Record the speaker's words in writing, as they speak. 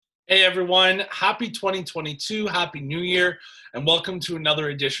Hey everyone, happy 2022, happy new year, and welcome to another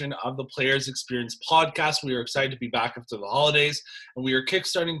edition of the Players Experience podcast. We are excited to be back after the holidays, and we are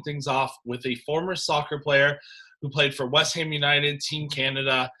kickstarting things off with a former soccer player who played for West Ham United, Team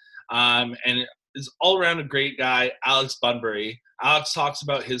Canada, and is all around a great guy, Alex Bunbury. Alex talks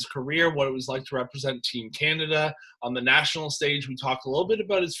about his career, what it was like to represent Team Canada on the national stage. We talk a little bit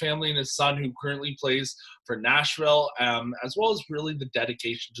about his family and his son, who currently plays for Nashville, as well as really the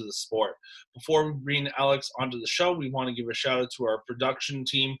dedication to the sport. Before we bring Alex onto the show, we want to give a shout out to our production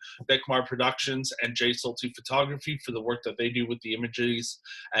team, Bickmar Productions and J Solty Photography, for the work that they do with the images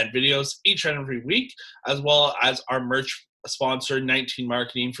and videos each and every week, as well as our merch sponsor, 19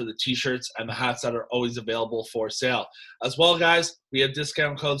 Marketing, for the t-shirts and the hats that are always available for sale. As well, guys, we have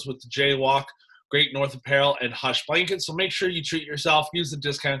discount codes with the Jaywalk, Great North Apparel, and Hush Blankets. So make sure you treat yourself, use the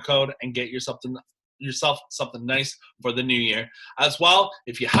discount code, and get yourself something nice for the new year. As well,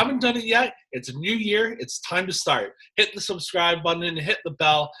 if you haven't done it yet, it's a new year. It's time to start. Hit the subscribe button and hit the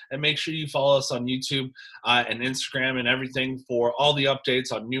bell, and make sure you follow us on YouTube and Instagram and everything for all the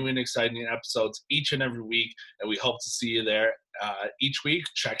updates on new and exciting episodes each and every week. And we hope to see you there each week,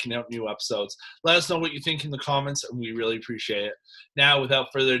 checking out new episodes. Let us know what you think in the comments, and we really appreciate it. Now, without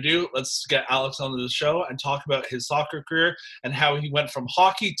further ado, let's get Alex onto the show and talk about his soccer career and how he went from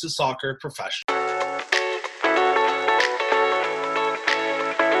hockey to soccer professional.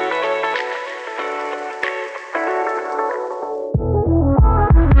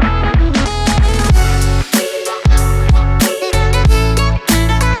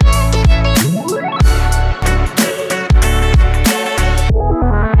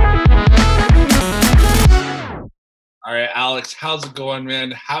 All right, Alex, how's it going,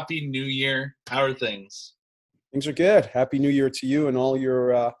 man? Happy New Year. How are things? Things are good. Happy New Year to you and all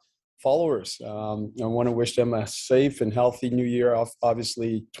your followers. I want to wish them a safe and healthy New Year.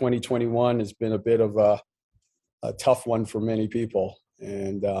 Obviously, 2021 has been a bit of a tough one for many people.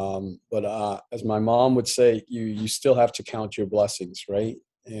 But as my mom would say, you still have to count your blessings, right?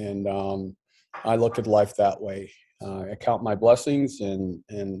 And I look at life that way. I count my blessings, and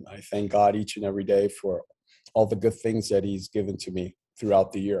I thank God each and every day for all the good things that he's given to me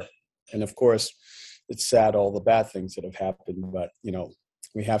throughout the year. And of course, it's sad, all the bad things that have happened, but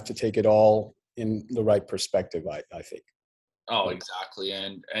we have to take it all in the right perspective, I think. Oh, exactly.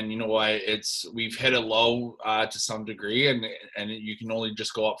 And you know what, we've hit a low to some degree, and you can only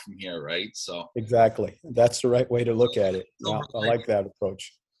just go up from here, right? So exactly. That's the right way to look at it. Yeah, I like that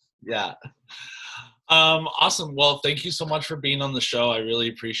approach. Yeah. Awesome. Well, thank you so much for being on the show. I really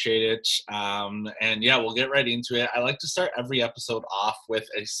appreciate it. And yeah, we'll get right into it. I like to start every episode off with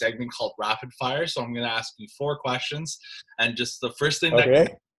a segment called Rapid Fire. So I'm going to ask you 4 questions, and just the first thing that comes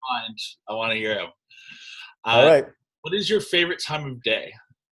to mind, I want to hear them. All right. What is your favorite time of day?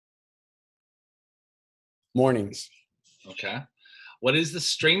 Mornings. Okay. What is the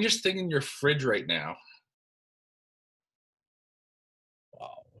strangest thing in your fridge right now?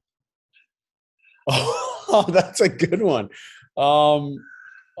 Oh, that's a good one.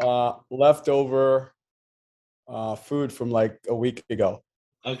 Leftover food from like a week ago.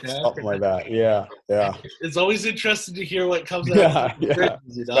 Okay. Something like that. Yeah. It's always interesting to hear what comes out. Yeah. Fridges,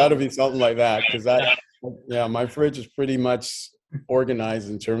 It's got to be something like that, because my fridge is pretty much organized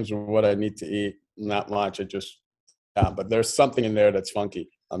in terms of what I need to eat. Not much. But there's something in there that's funky.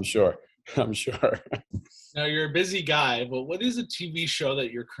 I'm sure. Now, you're a busy guy, but what is a TV show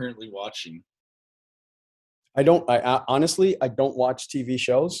that you're currently watching? I honestly don't watch TV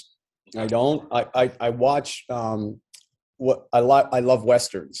shows. I don't. I watch I love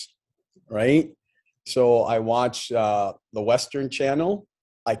Westerns, right? So I watch the Western channel.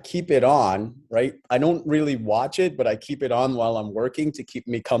 I keep it on, right? I don't really watch it, but I keep it on while I'm working to keep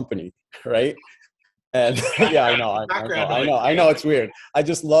me company, right? And yeah, I know it's weird. I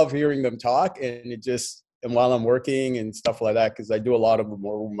just love hearing them talk, and while I'm working and stuff like that, because I do a lot of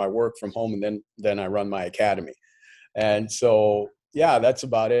my work from home, and then I run my academy. And so, yeah, that's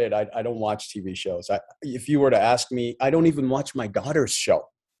about it. I don't watch TV shows. If you were to ask me, I don't even watch my daughter's show.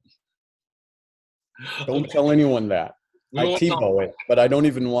 Don't tell anyone that. I TiVo it, but I don't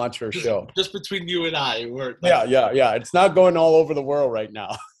even watch her show. Just between you and I. Yeah. It's not going all over the world right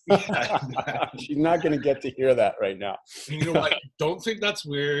now. She's not going to get to hear that right now. You know what? Don't think that's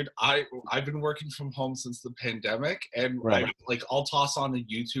weird. I've been working from home since the pandemic, and right. I'll toss on a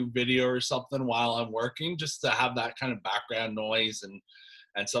YouTube video or something while I'm working, just to have that kind of background noise and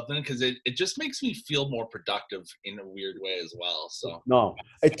something, because it just makes me feel more productive in a weird way as well. So no,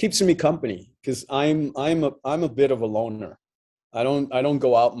 it keeps me company, because I'm a bit of a loner. I don't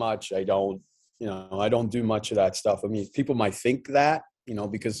go out much. I don't do much of that stuff. I mean, people might think that,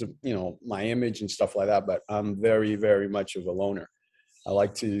 because of, my image and stuff like that. But I'm very, very much of a loner. I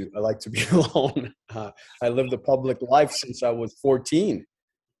like to be alone. I lived a public life since I was 14.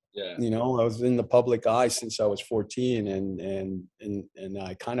 Yeah. I was in the public eye since I was 14, and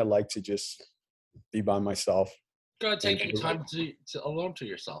I kind of like to just be by myself. Gotta take your time to alone to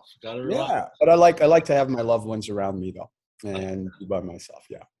yourself. Gotta relax. Yeah, but I like to have my loved ones around me though, and be by myself.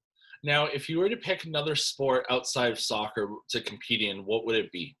 Yeah. Now, if you were to pick another sport outside of soccer to compete in, what would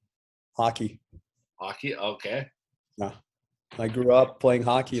it be? Hockey. Hockey? Okay. Yeah. I grew up playing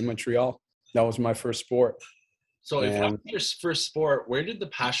hockey in Montreal. That was my first sport. So if And that's your first sport, where did the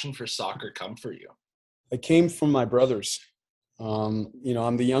passion for soccer come for you? I came from my brothers. I'm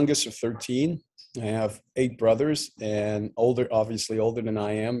the youngest of 13. I have 8 brothers, and obviously older than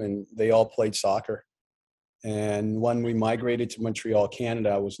I am, and they all played soccer. And when we migrated to Montreal, Canada,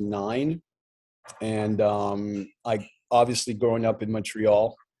 I was 9. And I obviously growing up in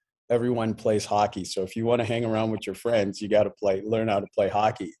Montreal, everyone plays hockey. So if you want to hang around with your friends, you got to learn how to play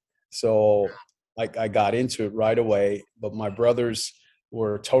hockey. So I got into it right away. But my brothers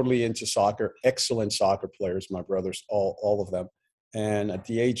were totally into soccer, excellent soccer players. My brothers, all of them. And at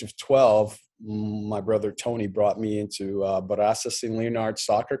the age of 12, my brother Tony brought me into Barassa St. Leonard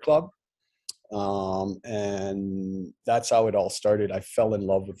Soccer Club. And that's how it all started. I fell in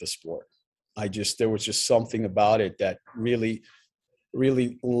love with the sport. There was just something about it that really,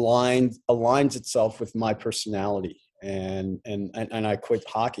 really aligns itself with my personality. And I quit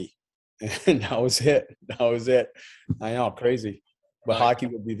hockey, and that was it. I know, crazy, but hockey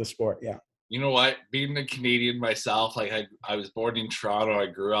would be the sport. Yeah. You know what? Being a Canadian myself, like I was born in Toronto. I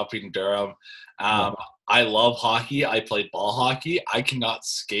grew up in Durham. I love hockey. I played ball hockey. I cannot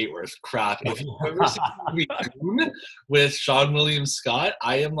skate worth crap. If you've ever seen the movie Goon with Sean William Scott,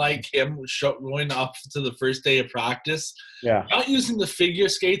 I am like him going up to the first day of practice. Yeah. Not using the figure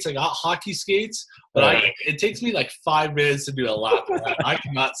skates. I got hockey skates, but it takes me like 5 minutes to do a lap. I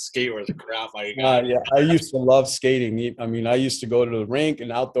cannot skate worth crap. Yeah, I used to love skating. I mean, I used to go to the rink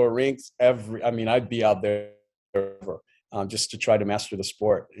and outdoor rinks I'd be out there just to try to master the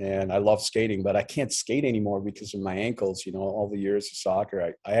sport. And I love skating, but I can't skate anymore because of my ankles, all the years of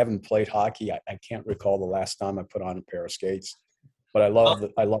soccer. I haven't played hockey. I can't recall the last time I put on a pair of skates, but I love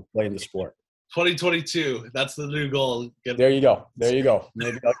playing the sport. 2022, that's the new goal. There you go. Maybe I'll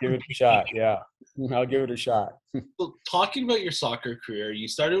give it a shot. Yeah, I'll give it a shot. Well, talking about your soccer career, you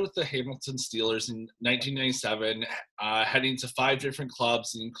started with the Hamilton Steelers in 1997, heading to 5 different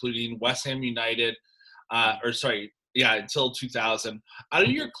clubs, including West Ham United, until 2000. Out of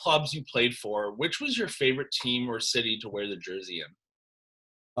your clubs you played for, which was your favorite team or city to wear the jersey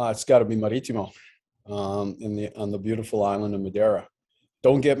in? It's got to be Maritimo, on the beautiful island of Madeira.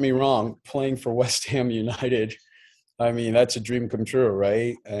 Don't get me wrong, playing for West Ham United, I mean, that's a dream come true,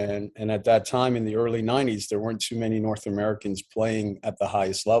 right? And at that time in the early 90s, there weren't too many North Americans playing at the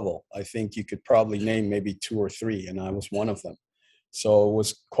highest level. I think you could probably name maybe 2 or 3, and I was one of them. So it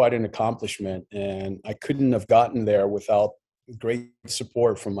was quite an accomplishment, and I couldn't have gotten there without great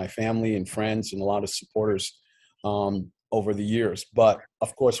support from my family and friends and a lot of supporters over the years. But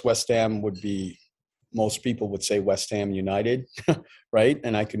of course, West Ham most people would say West Ham United, right?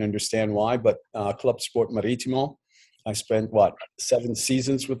 And I can understand why, but Club Sport Maritimo, I spent 7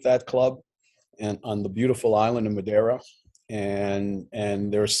 seasons with that club and on the beautiful island of Madeira. And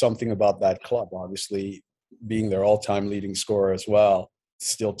there's something about that club, obviously being their all-time leading scorer as well,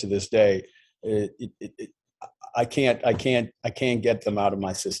 still to this day. I can't get them out of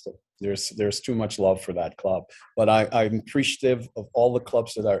my system. There's too much love for that club, but I'm appreciative of all the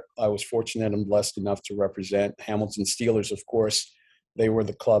clubs that I was fortunate and blessed enough to represent. Hamilton Steelers, of course, they were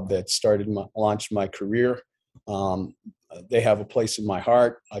the club that launched my career. They have a place in my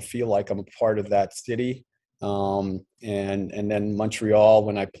heart. I feel like I'm a part of that city. And then Montreal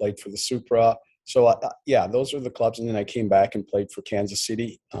when I played for the Supra. So those are the clubs. And then I came back and played for Kansas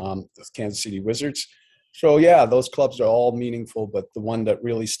City, the Kansas City Wizards. So those clubs are all meaningful, but the one that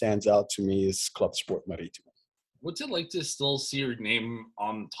really stands out to me is Club Sport Maritimo. What's it like to still see your name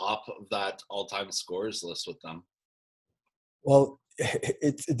on top of that all-time scorers list with them? Well,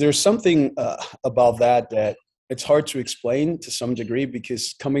 there's something about that it's hard to explain to some degree,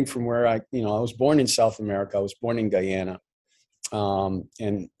 because coming from where I was born in South America. I was born in Guyana,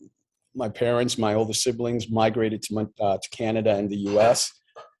 and my parents, my older siblings, migrated to Canada and the U.S.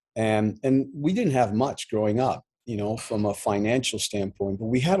 And we didn't have much growing up, from a financial standpoint, but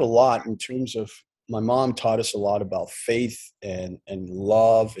we had a lot in terms of, my mom taught us a lot about faith and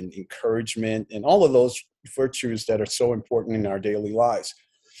love and encouragement and all of those virtues that are so important in our daily lives.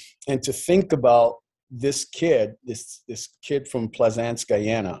 And to think about this kid from Plaisance,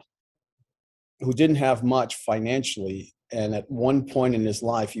 Guyana, who didn't have much financially, and at one point in his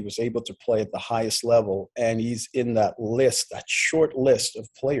life, he was able to play at the highest level, and he's in that short list of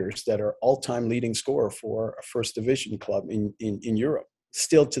players that are all-time leading scorer for a first division club in Europe,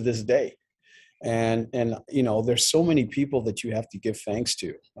 still to this day. And there's so many people that you have to give thanks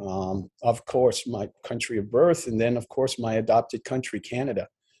to. Of course, my country of birth, and then of course my adopted country, Canada.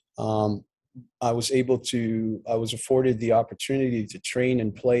 I was afforded the opportunity to train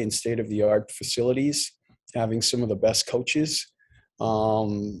and play in state-of-the-art facilities, having some of the best coaches.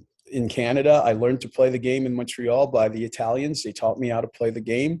 In Canada, I learned to play the game in Montreal by the Italians. They taught me how to play the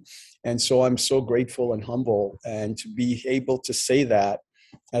game. And so I'm so grateful and humble. And to be able to say that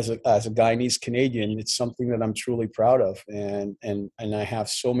as a Guyanese Canadian, it's something that I'm truly proud of. And I have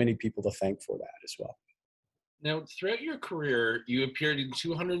so many people to thank for that as well. Now, throughout your career, you appeared in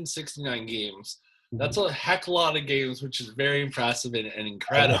 269 games. That's a heck of a lot of games, which is very impressive and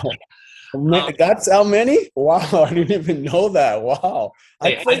incredible. That's how many? Wow, I didn't even know that. Wow.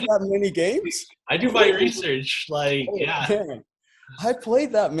 Hey, I played that many games? I do my research. Yeah. Man. I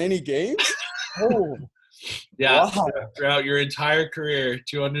played that many games? Oh. Yeah, wow. Throughout your entire career,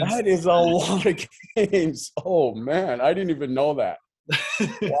 200. That is a lot of games. Oh, man, I didn't even know that.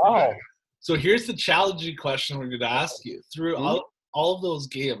 Wow. So here's the challenging question we're going to ask you. Throughout all of those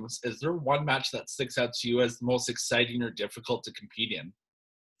games, is there one match that sticks out to you as the most exciting or difficult to compete in?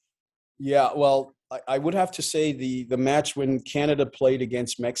 Yeah, well, I would have to say the match when Canada played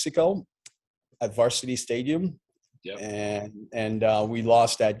against Mexico at Varsity Stadium. Yep. And we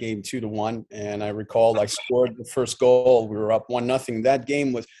lost that game 2-1. And I recall I scored the first goal. We were up 1-0. That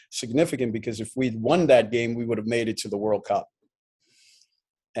game was significant because if we'd won that game, we would have made it to the World Cup.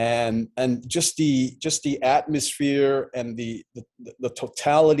 And just the atmosphere and the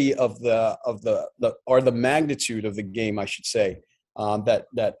totality of the magnitude of the game, I should say,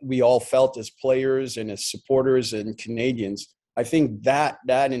 that we all felt as players and as supporters and Canadians. I think that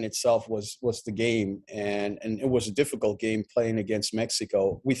in itself was the game, and it was a difficult game playing against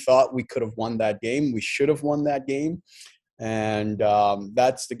Mexico. We thought we could have won that game. We should have won that game, and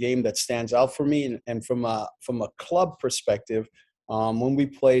that's the game that stands out for me. And from a club perspective, when we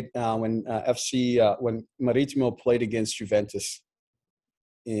played when Maritimo played against Juventus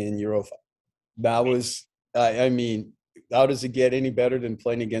in Europa, that was I mean, how does it get any better than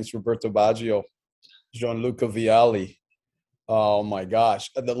playing against Roberto Baggio, Gianluca Vialli? Oh my gosh.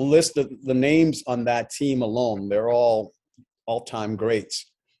 The list of the names on that team alone, they're all all-time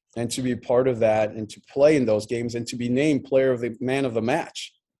greats. And to be part of that and to play in those games and to be named man of the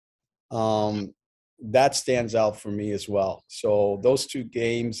match, that stands out for me as well. So those two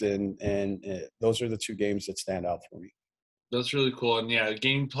games and those are the two games that stand out for me. That's really cool. And yeah,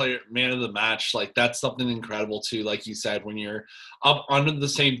 game player, man of the match, that's something incredible too. Like you said, when you're up under the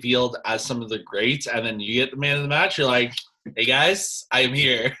same field as some of the greats and then you get the man of the match, you're like, hey guys, I am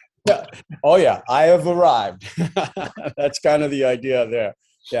here. Yeah. Oh yeah, I have arrived. That's kind of the idea there.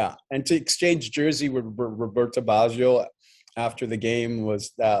 Yeah. And to exchange jersey with Roberto Baggio after the game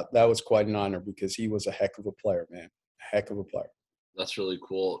that was quite an honor because he was a heck of a player, man. A heck of a player. That's really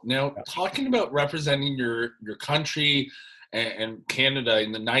cool. Now, talking about representing your country and Canada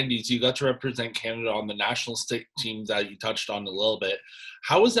in the 90s, you got to represent Canada on the national state team that you touched on a little bit.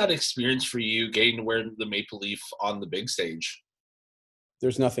 How was that experience for you getting to wear the maple leaf on the big stage?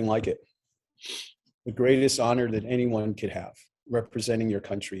 There's nothing like it. The greatest honor that anyone could have, representing your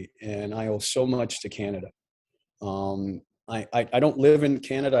country. And I owe so much to Canada. I don't live in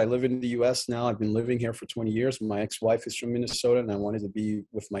Canada. I live in the U.S. now. I've been living here for 20 years. My ex-wife is from Minnesota, and I wanted to be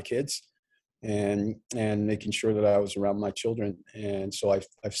with my kids and making sure that I was around my children. And so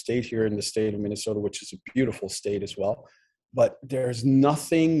I've stayed here in the state of Minnesota, which is a beautiful state as well. But there's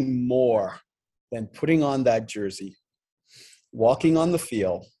nothing more than putting on that jersey, walking on the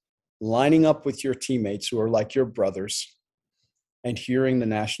field, lining up with your teammates who are like your brothers, and hearing the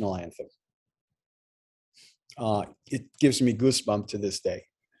national anthem. It gives me goosebumps to this day.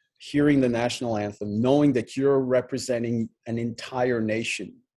 Hearing the national anthem, knowing that you're representing an entire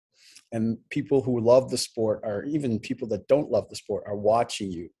nation and people who love the sport, or even people that don't love the sport, are watching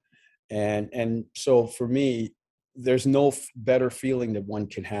you. And so for me, there's no better feeling that one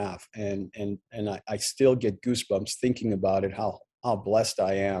can have. And I still get goosebumps thinking about it, how blessed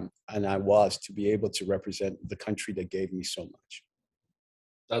I am and I was to be able to represent the country that gave me so much.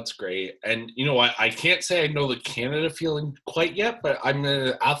 That's great. And you know what? I can't say I know the Canada feeling quite yet, but I'm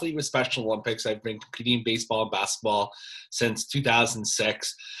an athlete with Special Olympics. I've been competing in baseball and basketball since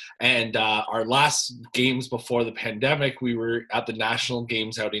 2006. And our last games before the pandemic, we were at the national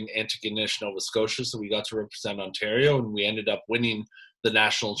games out in Antigonish, Nova Scotia. So we got to represent Ontario, and we ended up winning the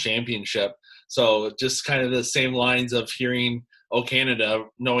national championship. So just kind of the same lines of hearing, oh, Canada,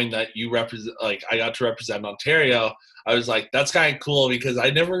 knowing that you represent, like I got to represent Ontario. I was like, that's kind of cool because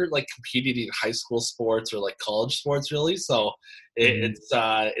I never like competed in high school sports or like college sports really. So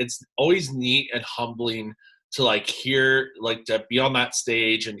it's always neat and humbling to like hear, like to be on that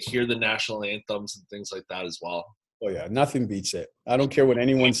stage and hear the national anthems and things like that as well. Oh yeah, nothing beats it. I don't care what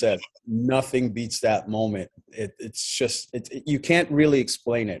anyone says. Nothing beats that moment. You can't really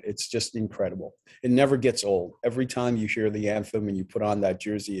explain it. It's just incredible. It never gets old. Every time you hear the anthem and you put on that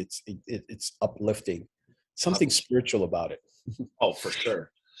jersey, it's uplifting. Something spiritual about it. Oh, for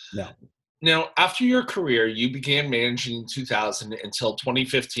sure. Yeah. Now, after your career, you began managing in 2000 until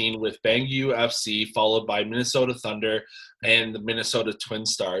 2015 with Bangor FC, followed by Minnesota Thunder and the Minnesota Twin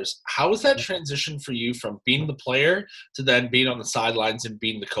Stars. How was that transition for you from being the player to then being on the sidelines and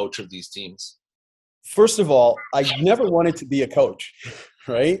being the coach of these teams? First of all, I never wanted to be a coach,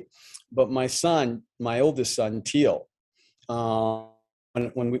 right? But my son, my oldest son, Teal,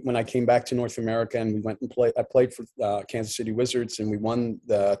 when I came back to North America and we went and I played for Kansas City Wizards and we won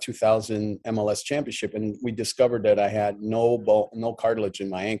the 2000 MLS championship, and we discovered that I had no cartilage in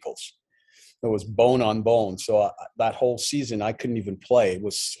my ankles. It was bone on bone. So that whole season I couldn't even play. It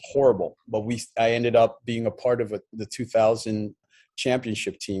was horrible. But I ended up being a part of the 2000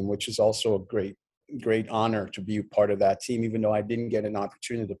 championship team, which is also a great honor to be part of that team, even though I didn't get an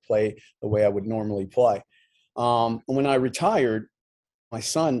opportunity to play the way I would normally play. When I retired, my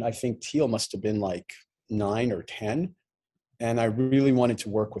son, I think Teal must have been like 9 or 10, and I really wanted to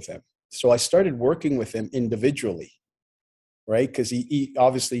work with him. So I started working with him individually, right? Because he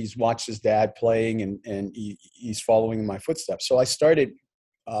obviously he's watched his dad playing and he's following in my footsteps. So I started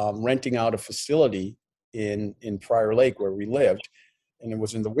renting out a facility in Prior Lake where we lived, and it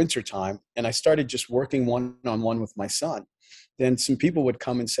was in the wintertime, and I started just working one-on-one with my son. Then some people would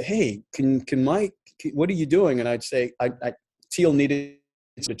come and say, hey, what are you doing? And I'd say, Teal needed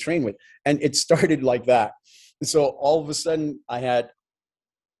to train with. And it started like that. So all of a sudden I had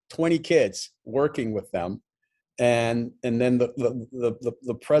 20 kids working with them. And then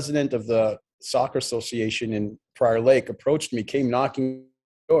the president of the soccer association in Prior Lake approached me, came knocking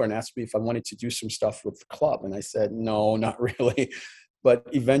the door and asked me if I wanted to do some stuff with the club. And I said, no, not really. But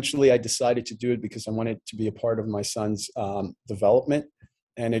eventually I decided to do it because I wanted to be a part of my son's development.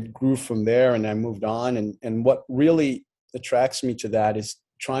 And it grew from there, and I moved on. And what really attracts me to that is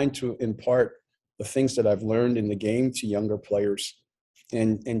trying to impart the things that I've learned in the game to younger players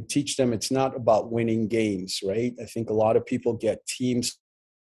and teach them it's not about winning games, right? I think a lot of people get teams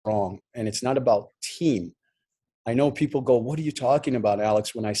wrong, and it's not about team. I know people go, what are you talking about,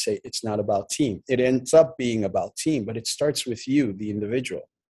 Alex, when I say it's not about team? It ends up being about team, but it starts with you, the individual,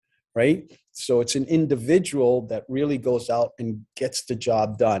 right? So it's an individual that really goes out and gets the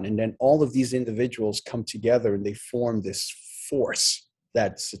job done. And then all of these individuals come together and they form this force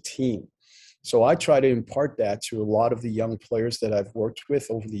that's a team. So I try to impart that to a lot of the young players that I've worked with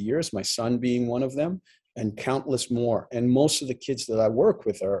over the years, my son being one of them, and countless more. And most of the kids that I work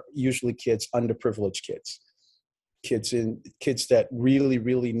with are usually kids, underprivileged kids that really,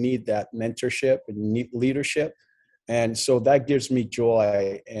 really need that mentorship and need leadership. And so that gives me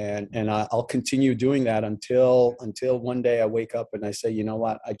joy, and I'll continue doing that until one day I wake up and I say, you know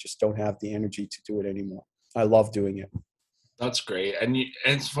what, I just don't have the energy to do it anymore. I love doing it. That's great. And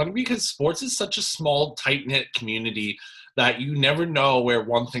it's funny because sports is such a small, tight-knit community that you never know where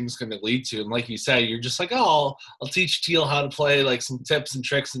one thing's going to lead to. And like you said, you're just like, oh, I'll teach Teal how to play like some tips and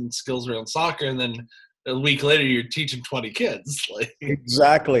tricks and skills around soccer. And then a week later, you're teaching 20 kids.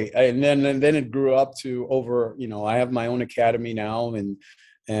 Exactly. And then it grew up to over, I have my own academy now, and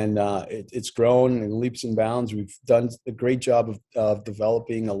it's grown in leaps and bounds. We've done a great job of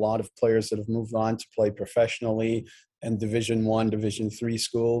developing a lot of players that have moved on to play professionally and Division I, Division III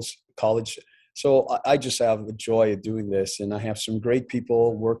schools, college. So I just have the joy of doing this, and I have some great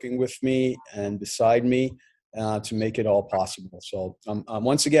people working with me and beside me to make it all possible. So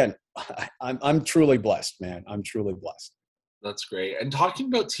once again, I'm truly blessed, man. I'm truly blessed. That's great. And talking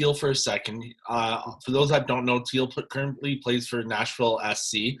about Teal for a second, for those that don't know, Teal currently plays for Nashville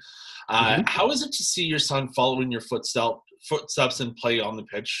SC. How is it to see your son following your footsteps and play on the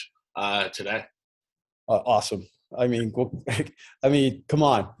pitch today? Awesome. I mean, come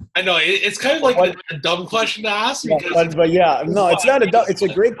on. I know it's kind of like a dumb question to ask. But yeah, no, it's not it's a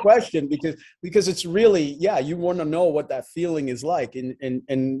great question because it's really, you want to know what that feeling is like.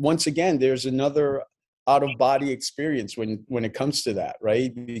 And once again, there's another out of body experience when it comes to that,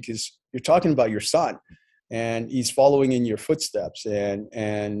 right? Because you're talking about your son, and he's following in your footsteps,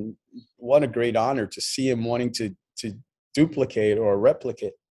 and what a great honor to see him wanting to duplicate or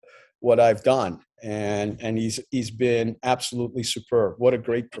replicate what I've done. And he's been absolutely superb. What a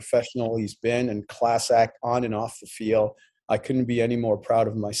great professional he's been, and class act on and off the field. I couldn't be any more proud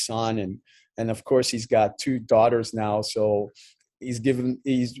of my son. And of course he's got 2 daughters now. So he's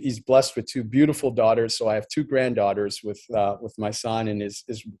blessed with 2 beautiful daughters. So I have 2 granddaughters with my son and his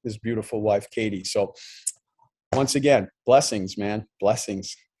beautiful wife, Katie. So once again, blessings, man,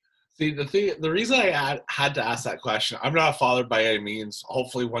 blessings. See, the reason I had to ask that question, I'm not a father by any means.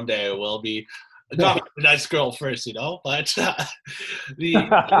 Hopefully one day I will be. Not a nice girl first, but the reason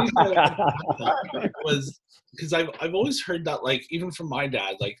I wanted to ask that was because I've always heard that, like, even from my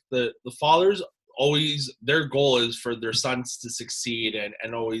dad, like the fathers always, their goal is for their sons to succeed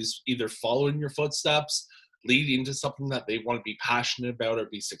and always either follow in your footsteps, leading to something that they want to be passionate about or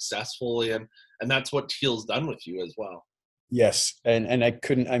be successful in. And that's what Teal's done with you as well. Yes. And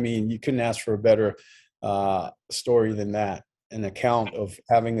you couldn't ask for a better story than that. An account of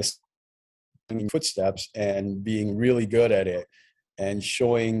having a footsteps and being really good at it, and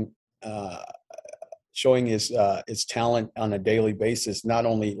showing his talent on a daily basis, not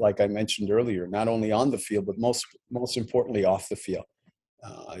only, like I mentioned earlier, not only on the field, but most importantly off the field.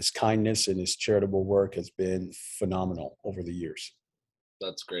 His kindness and his charitable work has been phenomenal over the years.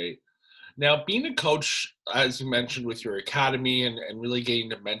 That's great. Now, being a coach, as you mentioned, with your academy and really getting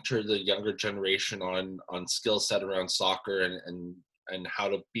to mentor the younger generation on skill set around soccer and how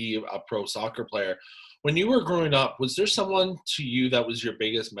to be a pro soccer player. When you were growing up, was there someone to you that was your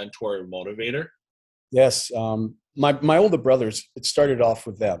biggest mentor and motivator? Yes. My older brothers, it started off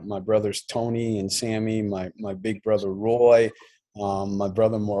with them. My brothers, Tony and Sammy, my big brother, Roy, my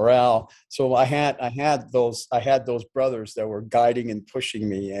brother Morel. So I had those brothers that were guiding and pushing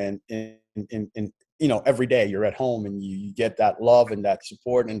me, and every day you're at home and you get that love and that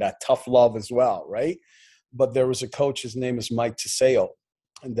support and that tough love as well, right? But there was a coach, his name is Mike Tiseo,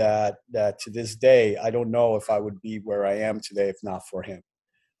 that to this day I don't know if I would be where I am today if not for him.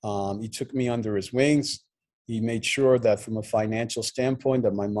 He took me under his wings. He made sure that from a financial standpoint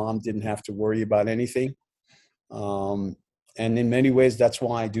that my mom didn't have to worry about anything. And in many ways, that's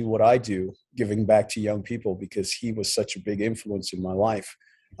why I do what I do, giving back to young people, because he was such a big influence in my life.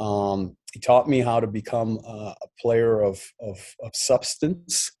 He taught me how to become a player of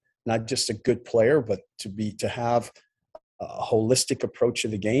substance, not just a good player, but to have a holistic approach to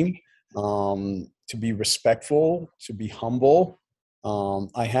the game, to be respectful, to be humble.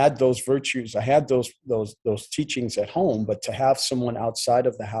 I had those virtues. I had those teachings at home, but to have someone outside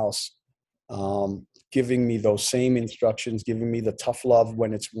of the house giving me those same instructions, giving me the tough love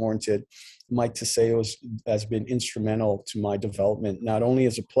when it's warranted, Mike Tiseo has been instrumental to my development, not only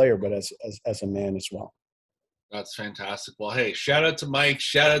as a player, but as a man as well. That's fantastic. Well, hey, shout out to Mike,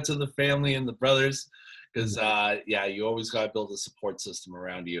 shout out to the family and the brothers, because you always got to build a support system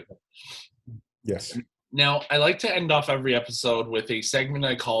around you. Yes. Now, I like to end off every episode with a segment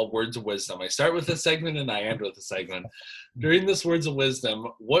I call Words of Wisdom. I start with a segment and I end with a segment. During this Words of Wisdom,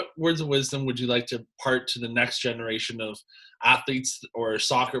 what words of wisdom would you like to impart to the next generation of athletes or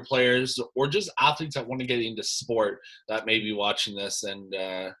soccer players, or just athletes that want to get into sport that may be watching this? And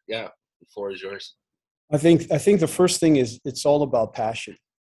the floor is yours. I think the first thing is, it's all about passion.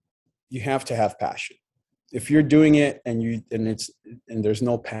 You have to have passion. If you're doing it and there's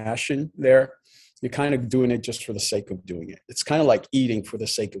no passion there, you're kind of doing it just for the sake of doing it. It's kind of like eating for the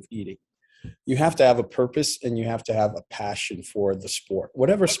sake of eating. You have to have a purpose, and you have to have a passion for the sport,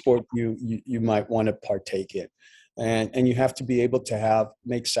 whatever sport you might want to partake in. And you have to be able to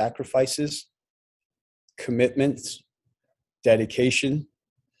make sacrifices, commitments, dedication,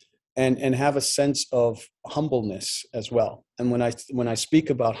 and have a sense of humbleness as well. And when I speak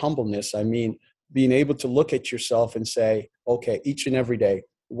about humbleness, I mean being able to look at yourself and say, okay, each and every day,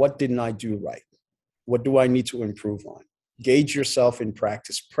 what didn't I do right? What do I need to improve on? Gauge yourself in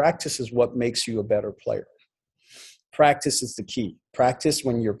practice. Practice is what makes you a better player. Practice is the key. Practice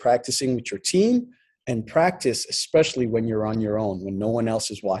when you're practicing with your team, and practice especially when you're on your own, when no one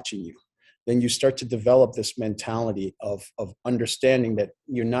else is watching you. Then you start to develop this mentality of understanding that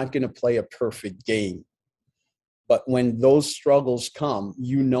you're not going to play a perfect game. But when those struggles come,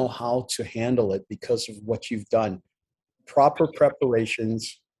 you know how to handle it because of what you've done. Proper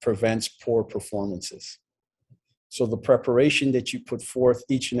preparations prevents poor performances. So the preparation that you put forth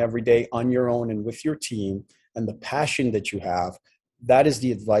each and every day on your own and with your team, and the passion that you have, that is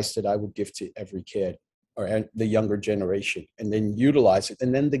the advice that I would give to every kid or the younger generation, and then utilize it.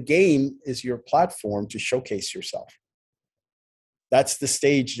 And then the game is your platform to showcase yourself. That's the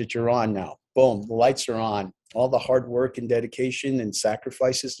stage that you're on now. Boom, the lights are on. All the hard work and dedication and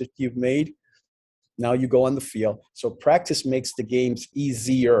sacrifices that you've made, now you go on the field. So practice makes the games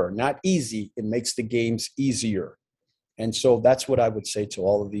easier, not easy. It makes the games easier. And so that's what I would say to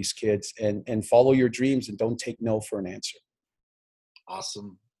all of these kids, and follow your dreams and don't take no for an answer.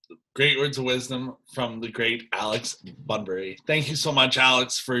 Awesome. Great words of wisdom from the great Alex Bunbury. Thank you so much,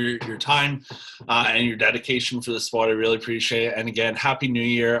 Alex, for your time and your dedication for the sport. I really appreciate it. And again, Happy New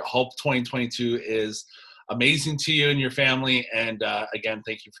Year. Hope 2022 is amazing to you and your family. And again,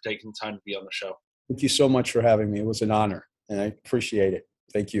 thank you for taking the time to be on the show. Thank you so much for having me. It was an honor, and I appreciate it.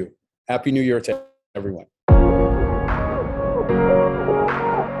 Thank you. Happy New Year to everyone.